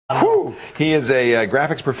Whew. He is a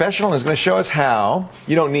graphics professional and is going to show us how.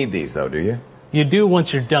 You don't need these, though, do you? You do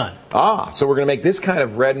once you're done. Ah, so we're going to make this kind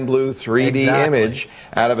of red and blue 3D image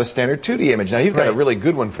out of a standard 2D image. Now, you've got a really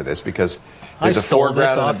good one for this because there's a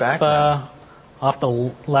foreground and a background. Off the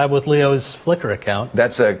Lab with Leo's Flickr account.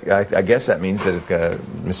 That's I guess that means that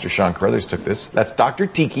Mr. Sean Carruthers took this. That's Dr.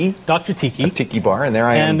 Tiki. Dr. Tiki. A Tiki bar, and there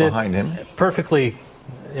I am behind him. Perfectly,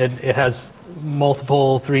 it has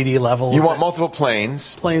multiple 3D levels. You want multiple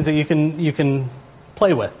planes. Planes that you can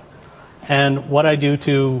play with. And what I do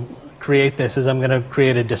to create this is I'm going to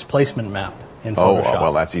create a displacement map in Photoshop. Oh,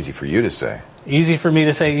 well, that's easy for you to say. Easy for me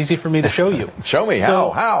to say, easy for me to show you. Show me. So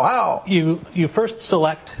how? You first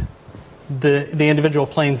select the individual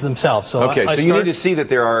planes themselves. So okay, so you need to see that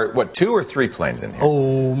there are, what, 2 or 3 planes in here?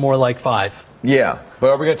 Oh, more like 5. Yeah,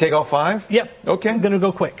 but are we going to take all 5? Yep. Okay. I'm going to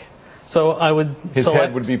go quick. So I would His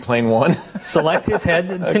head would be plane 1? Select his head.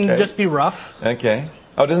 It can just be rough. Okay.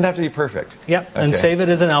 Oh, it doesn't have to be perfect. Yep, okay. And save it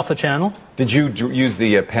as an alpha channel. Did you use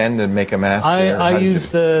the pen to make a mask? I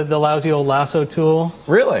used the lousy old lasso tool.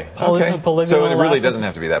 Really? Okay. So it really lasso. doesn't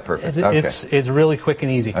have to be that perfect. It's really quick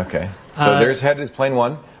and easy. Okay. So there's head is plane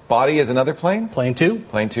 1. Body is another plane? Plane 2.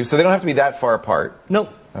 Plane 2. So they don't have to be that far apart.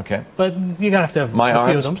 Nope. Okay. But you gotta have to have my a few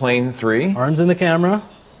arms, of them. plane 3. Arms in the camera.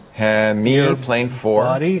 And me, plane 4.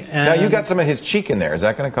 Body. And now you got some of his cheek in there. Is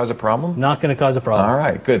that going to cause a problem? Not going to cause a problem. All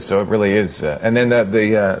right, good. So it really is. And then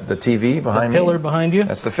the TV behind the pillar behind you.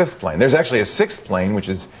 That's the 5th plane. There's actually a 6th plane, which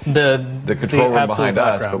is the control room behind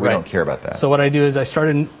us, but we don't care about that. So what I do is I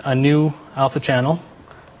start a new alpha channel,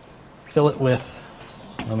 fill it with.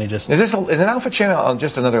 Let me just. Is an alpha channel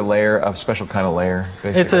just another layer of special kind of layer?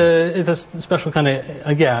 Basically? It's a special kind of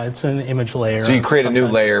it's an image layer. So you create a new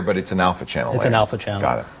layer, but it's an alpha channel. It's an alpha channel.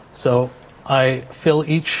 Got it. So I fill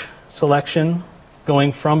each selection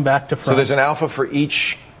going from back to front. So there's an alpha for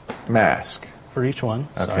each mask. For each one.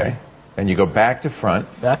 Okay. Sorry. And you go back to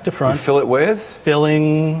front. Back to front. You fill it with?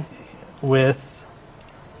 Filling with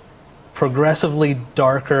progressively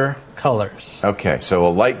darker colors. Okay, so a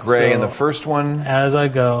light gray in the first one. As I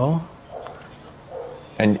go.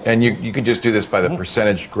 And you can just do this by the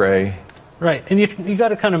percentage gray. Right, and you got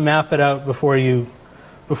to kind of map it out before you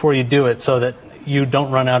do it so that you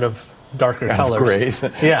don't run out of darker colors. Grays.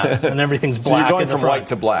 Yeah, and everything's black. So you're going in the from front. white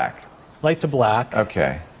to black. Light to black.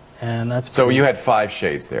 Okay. And that's so you had 5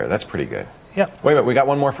 shades there. That's pretty good. Yep. Wait a minute, we got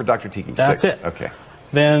one more for Dr. Tiki. That's 6. it. Okay.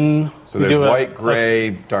 Then so there's white, gray,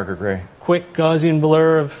 darker gray. Quick Gaussian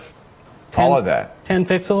blur of 10, all of that. 10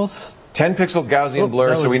 pixels. 10 pixel Gaussian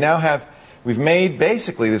blur. So we now have we've made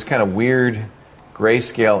basically this kind of weird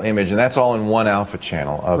grayscale image, and that's all in one alpha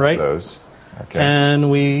channel of those. Okay.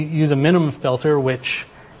 And we use a minimum filter, which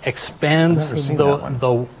expands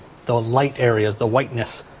the light areas, the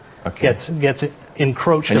whiteness gets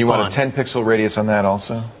encroached upon. And you want a 10 pixel radius on that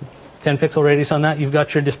also? 10 pixel radius on that, you've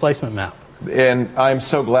got your displacement map. And I'm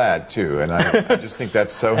so glad, too, and I just think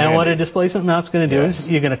that's so handy. And what a displacement map's going to do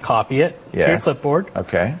is you're going to copy it to your clipboard,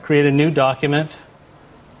 create a new document.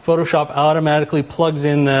 Photoshop automatically plugs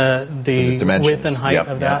in the width and height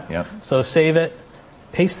of that. So save it,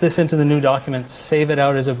 paste this into the new document, save it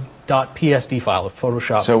out as a .psd file, a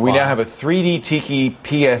Photoshop So we file. now have a 3D Tiki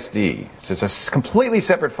PSD. So it's a completely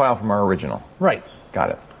separate file from our original. Right. Got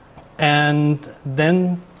it. And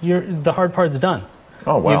then the hard part's done.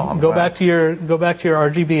 Oh wow! Go back to your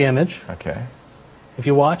RGB image. Okay. If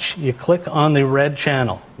you watch, you click on the red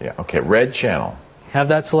channel. Yeah. Okay. Red channel. Have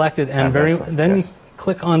that selected, and then you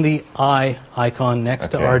click on the eye icon next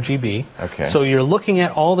to RGB. Okay. So you're looking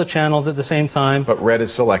at all the channels at the same time. But red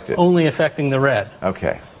is selected. Only affecting the red.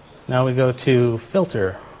 Okay. Now we go to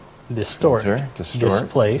filter, distort,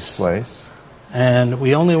 displace. And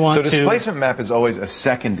we only want to... So displacement map is always a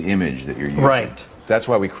second image that you're using. Right. That's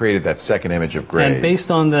why we created that second image of grays. And based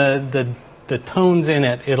on the tones in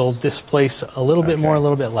it, it'll displace a little bit more, a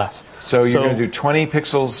little bit less. So you're going to do 20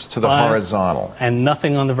 pixels to the horizontal. And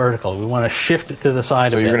nothing on the vertical. We want to shift it to the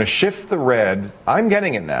side So of it. you're going to shift the red. I'm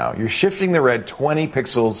getting it now. You're shifting the red 20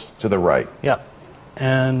 pixels to the right. Yep.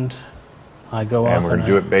 And I go off. And we're going to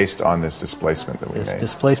do it based on this displacement that we made. This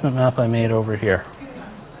displacement map I made over here.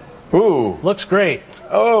 Ooh. Looks great.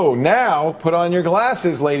 Oh, now put on your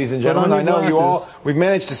glasses, ladies and gentlemen. I know you all, we've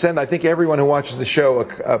managed to send, I think, everyone who watches the show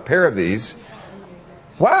a pair of these.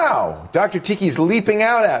 Wow, Dr. Tiki's leaping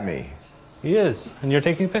out at me. He is, and you're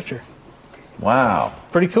taking a picture. Wow.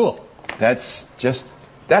 Pretty cool. That's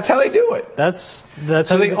how they do it. That's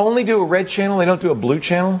so they only do a red channel, they don't do a blue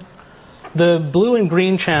channel? The blue and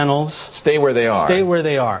green channels stay where they are. Stay where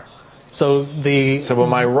they are. So on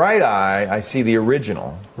my right eye, I see the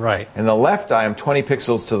original. Right. And the left eye, I'm 20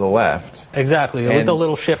 pixels to the left. Exactly, with a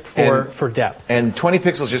little shift for depth. And 20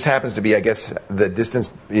 pixels just happens to be, I guess, the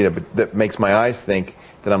distance that makes my eyes think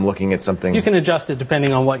that I'm looking at something. You can adjust it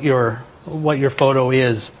depending on what your photo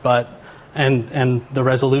is, and the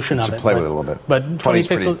resolution of it. Play with it a little bit. But 20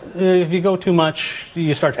 pixels, if you go too much,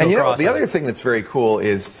 you start to go cross. The other thing that's very cool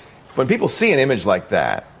is when people see an image like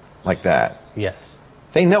that. Yes.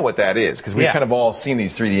 They know what that is, because we've kind of all seen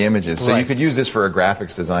these 3D images. So you could use this for a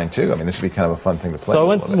graphics design, too. I mean, this would be kind of a fun thing to play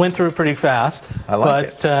with. So I went through it pretty fast. I like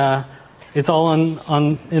it. But it's all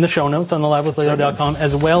in the show notes on thelabwithleo.com,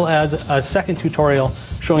 as well as a second tutorial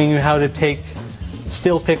showing you how to take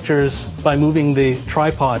still pictures by moving the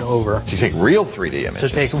tripod over. So you take real 3D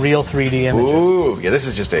images. To take real 3D images. Ooh, yeah, this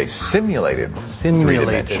is just a simulated 3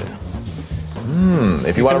 dimensions.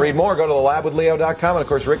 If you want to read more, go to thelabwithleo.com. And, of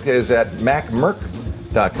course, Rick is at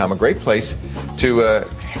macmerc.com, a great place to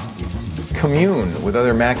commune with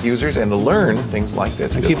other Mac users and to learn things like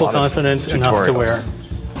this. And people confident enough to wear.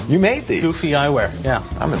 You made these. Goofy eyewear, yeah.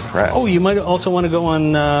 I'm impressed. Oh, you might also want to go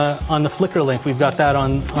on the Flickr link. We've got that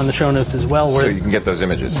on the show notes as well. So you can get those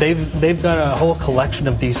images. They've got a whole collection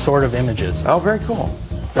of these sort of images. Oh, very cool.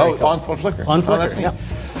 Very cool. On Flickr. On Flickr, that's neat.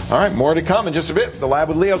 All right, more to come in just a bit. The Lab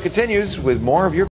with Leo continues with more of your